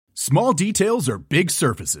Small details are big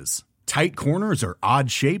surfaces. Tight corners are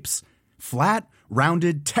odd shapes. Flat,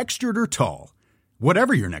 rounded, textured, or tall.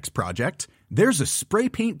 Whatever your next project, there's a spray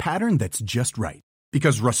paint pattern that's just right.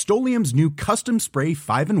 Because Rust-Oleum's new Custom Spray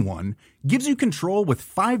 5-in-1 gives you control with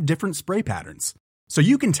 5 different spray patterns. So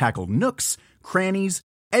you can tackle nooks, crannies,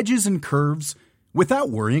 edges, and curves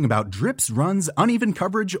without worrying about drips, runs, uneven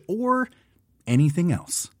coverage, or anything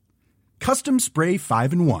else. Custom Spray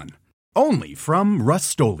 5-in-1. Only from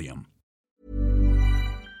Rust-Oleum.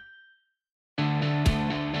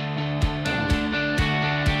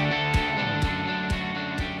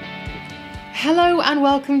 Hello and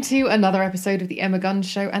welcome to another episode of the Emma Gunn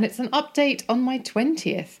Show, and it's an update on my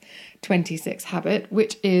 20th 26 habit,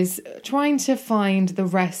 which is trying to find the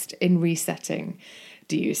rest in resetting.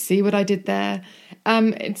 Do you see what I did there?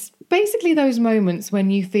 It's basically those moments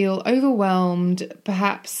when you feel overwhelmed,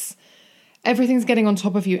 perhaps everything's getting on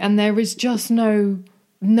top of you, and there is just no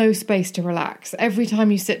space to relax. Every time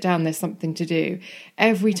you sit down, there's something to do.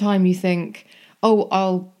 Every time you think, oh,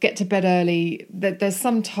 I'll get to bed early, there's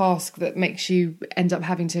some task that makes you end up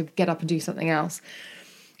having to get up and do something else.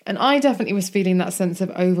 And I definitely was feeling that sense of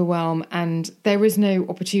overwhelm, and there is no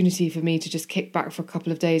opportunity for me to just kick back for a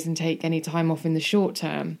couple of days and take any time off in the short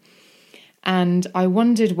term. And I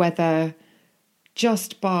wondered whether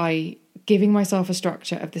just by giving myself a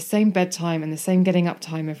structure of the same bedtime and the same getting up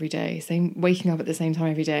time every day, same waking up at the same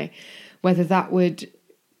time every day, whether that would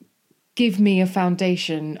give me a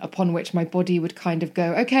foundation upon which my body would kind of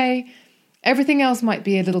go, okay, everything else might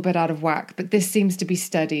be a little bit out of whack, but this seems to be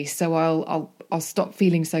steady, so I'll stop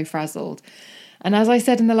feeling so frazzled. And as I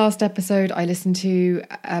said in the last episode, I listened to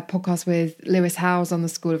a podcast with Lewis Howes on the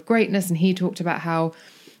School of Greatness, and he talked about how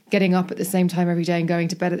getting up at the same time every day and going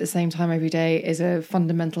to bed at the same time every day is a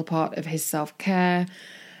fundamental part of his self-care.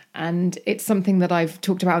 And it's something that I've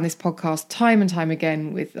talked about on this podcast time and time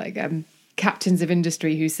again with captains of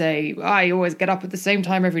industry who say, I always get up at the same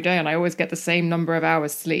time every day and I always get the same number of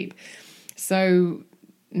hours sleep. So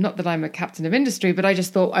not that I'm a captain of industry, but I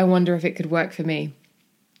just thought, I wonder if it could work for me.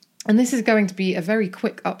 And this is going to be a very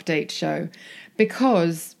quick update show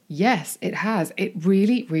because, yes, it has. It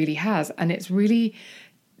really, really has. And it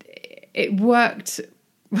worked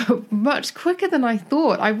much quicker than I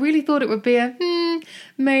thought. I really thought it would be a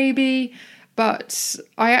maybe. But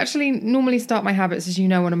I actually normally start my habits, as you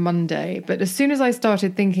know, on a Monday. But as soon as I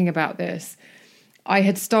started thinking about this, I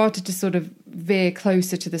had started to sort of veer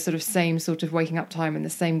closer to the sort of same sort of waking up time and the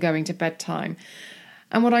same going to bed time.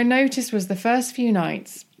 And what I noticed was the first few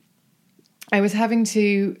nights, I was having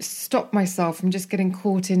to stop myself from just getting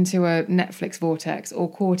caught into a Netflix vortex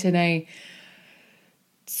or caught in a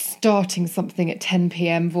starting something at 10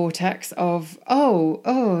 p.m. vortex of,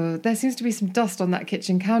 oh, there seems to be some dust on that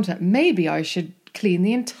kitchen counter. Maybe I should clean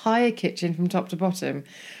the entire kitchen from top to bottom,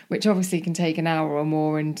 which obviously can take an hour or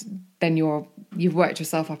more, and then you've worked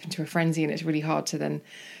yourself up into a frenzy and it's really hard to then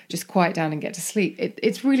just quiet down and get to sleep.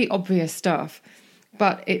 It's really obvious stuff,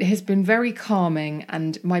 but it has been very calming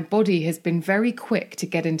and my body has been very quick to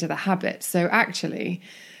get into the habit. So actually,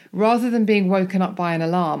 rather than being woken up by an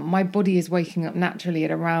alarm, my body is waking up naturally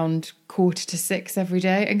at around 5:45 every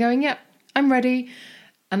day and going, yeah, I'm ready.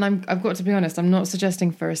 And I've got to be honest, I'm not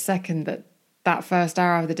suggesting for a second that first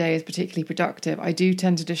hour of the day is particularly productive. I do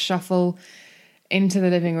tend to just shuffle into the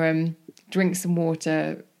living room, drink some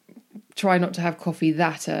water, try not to have coffee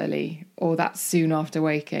that early or that soon after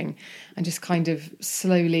waking, and just kind of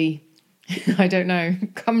slowly, I don't know,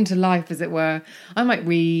 come to life, as it were. I might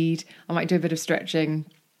read, I might do a bit of stretching.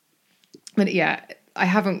 But yeah, I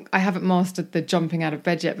haven't mastered the jumping out of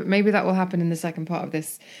bed yet, but maybe that will happen in the second part of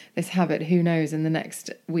this habit. Who knows? In the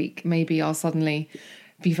next week, maybe I'll suddenly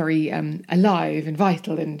be very alive and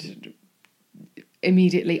vital and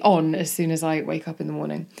immediately on as soon as I wake up in the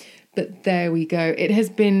morning. But there we go. It has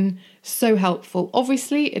been so helpful.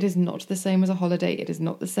 Obviously, it is not the same as a holiday. It is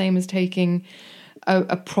not the same as taking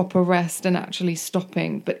a proper rest and actually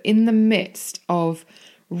stopping. But in the midst of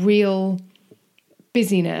real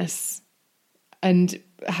busyness and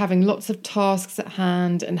having lots of tasks at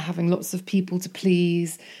hand and having lots of people to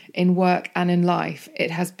please in work and in life, it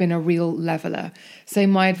has been a real leveler. So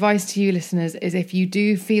my advice to you listeners is, if you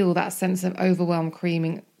do feel that sense of overwhelm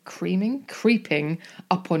creeping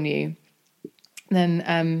up on you,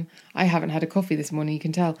 then I haven't had a coffee this morning, you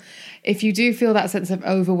can tell. If you do feel that sense of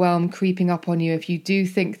overwhelm creeping up on you, if you do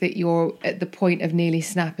think that you're at the point of nearly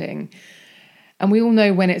snapping, and we all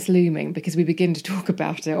know when it's looming because we begin to talk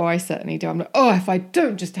about it, or I certainly do. I'm like, if I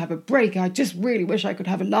don't just have a break, I just really wish I could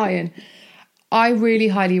have a lie-in. I really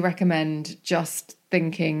highly recommend just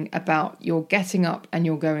thinking about your getting up and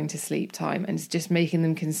your going to sleep time and just making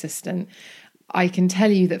them consistent. I can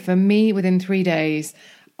tell you that for me, within 3 days,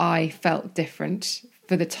 I felt different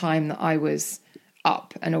for the time that I was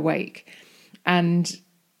up and awake. And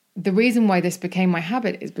the reason why this became my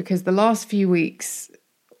habit is because the last few weeks,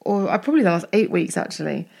 or probably the last 8 weeks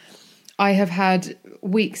actually, I have had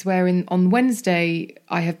weeks where on Wednesday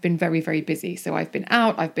I have been very, very busy. So I've been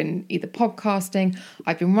out, I've been either podcasting,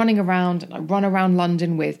 I've been running around, and I run around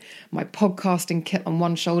London with my podcasting kit on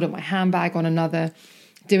one shoulder, my handbag on another,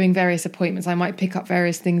 doing various appointments. I might pick up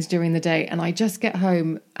various things during the day, and I just get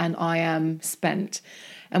home and I am spent.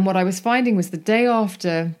 And what I was finding was the day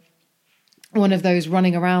after one of those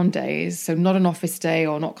running around days, so not an office day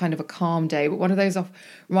or not kind of a calm day, but one of those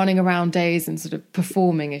running around days and sort of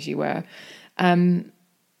performing, as you were,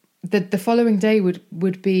 the following day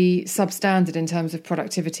would be substandard in terms of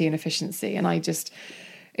productivity and efficiency. And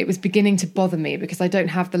it was beginning to bother me because I don't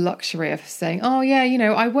have the luxury of saying, oh yeah,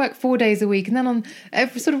 I work 4 days a week, and then on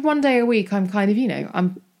every sort of 1 day a week, I'm kind of,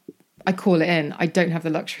 I call it in. I don't have the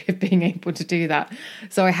luxury of being able to do that.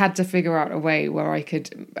 So I had to figure out a way where I could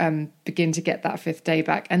begin to get that 5th day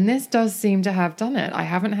back. And this does seem to have done it. I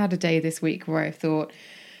haven't had a day this week where I thought,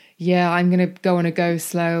 yeah, I'm going to go on a go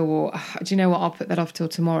slow, or do you know what, I'll put that off till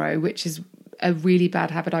tomorrow, which is a really bad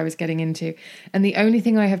habit I was getting into. And the only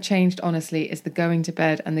thing I have changed, honestly, is the going to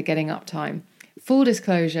bed and the getting up time. Full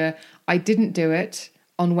disclosure, I didn't do it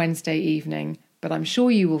on Wednesday evening, but I'm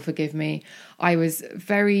sure you will forgive me. I was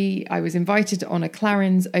invited on a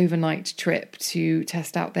Clarins overnight trip to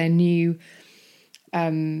test out their new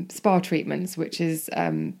spa treatments, which is,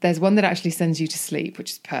 there's one that actually sends you to sleep, which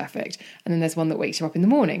is perfect. And then there's one that wakes you up in the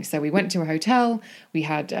morning. So we went to a hotel, we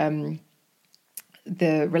had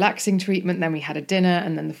the relaxing treatment, then we had a dinner,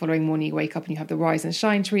 and then the following morning you wake up and you have the rise and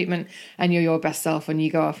shine treatment, and you're your best self and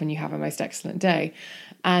you go off and you have a most excellent day.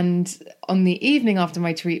 And on the evening after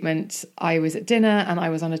my treatment, I was at dinner and I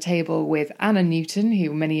was on a table with Anna Newton,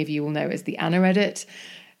 who many of you will know as the Anna Edit,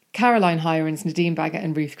 Caroline Hirons, Nadine Baggett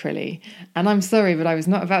and Ruth Crilly. And I'm sorry, but I was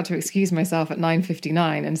not about to excuse myself at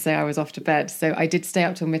 9:59 and say I was off to bed. So I did stay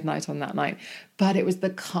up till midnight on that night. But it was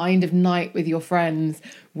the kind of night with your friends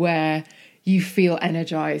where you feel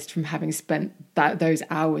energized from having spent those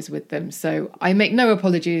hours with them. So I make no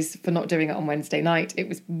apologies for not doing it on Wednesday night. It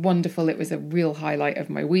was wonderful. It was a real highlight of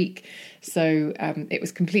my week. So it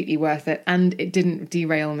was completely worth it. And it didn't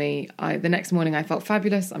derail me. The next morning I felt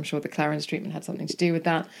fabulous. I'm sure the Clarins treatment had something to do with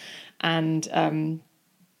that. And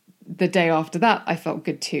the day after that, I felt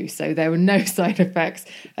good too. So there were no side effects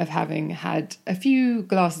of having had a few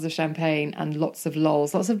glasses of champagne and lots of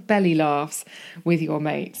lols, lots of belly laughs with your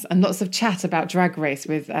mates, and lots of chat about Drag Race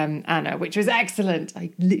with Anna, which was excellent.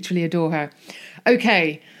 I literally adore her.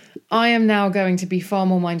 Okay, I am now going to be far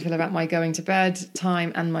more mindful about my going to bed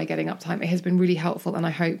time and my getting up time. It has been really helpful, and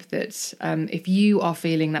I hope that if you are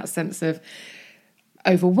feeling that sense of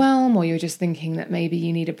overwhelm, or you're just thinking that maybe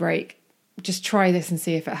you need a break, just try this and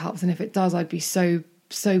see if it helps. And if it does, I'd be so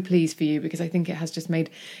pleased for you, because I think it has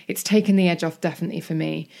it's taken the edge off, definitely for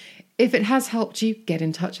me. If it has helped you, get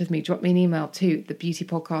in touch with me. Drop me an email to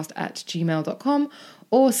thebeautypodcast@gmail.com,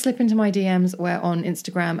 or slip into my DMs. We're on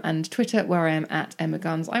Instagram and Twitter, where I am at Emma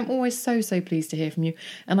Guns. I'm always so pleased to hear from you,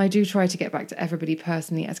 and I do try to get back to everybody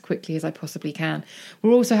personally as quickly as I possibly can.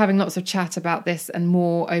 We're also having lots of chat about this and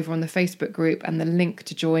more over on the Facebook group, and the link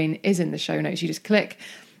to join is in the show notes. You just click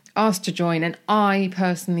ask to join, and I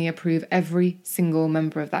personally approve every single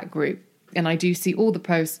member of that group, and I do see all the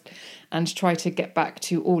posts and try to get back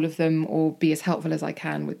to all of them or be as helpful as I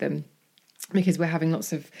can with them, because we're having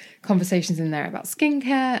lots of conversations in there about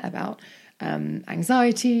skincare, about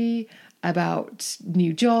anxiety, about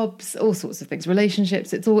new jobs, all sorts of things,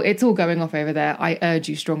 relationships. It's all going off over there. I urge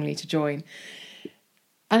you strongly to join.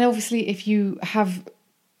 And obviously, if you have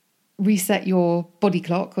reset your body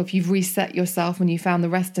clock, or if you've reset yourself and you found the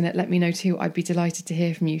rest in it, let me know too. I'd be delighted to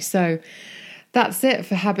hear from you. So that's it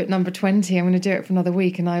for habit number 20. I'm going to do it for another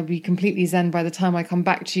week, and I'll be completely zen by the time I come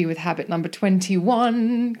back to you with habit number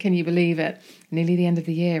 21. Can you believe it? Nearly the end of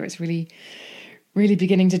the year. It's really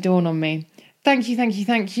beginning to dawn on me. Thank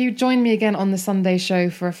you. Join me again on the Sunday show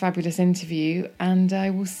for a fabulous interview, and I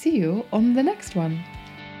will see you on the next one.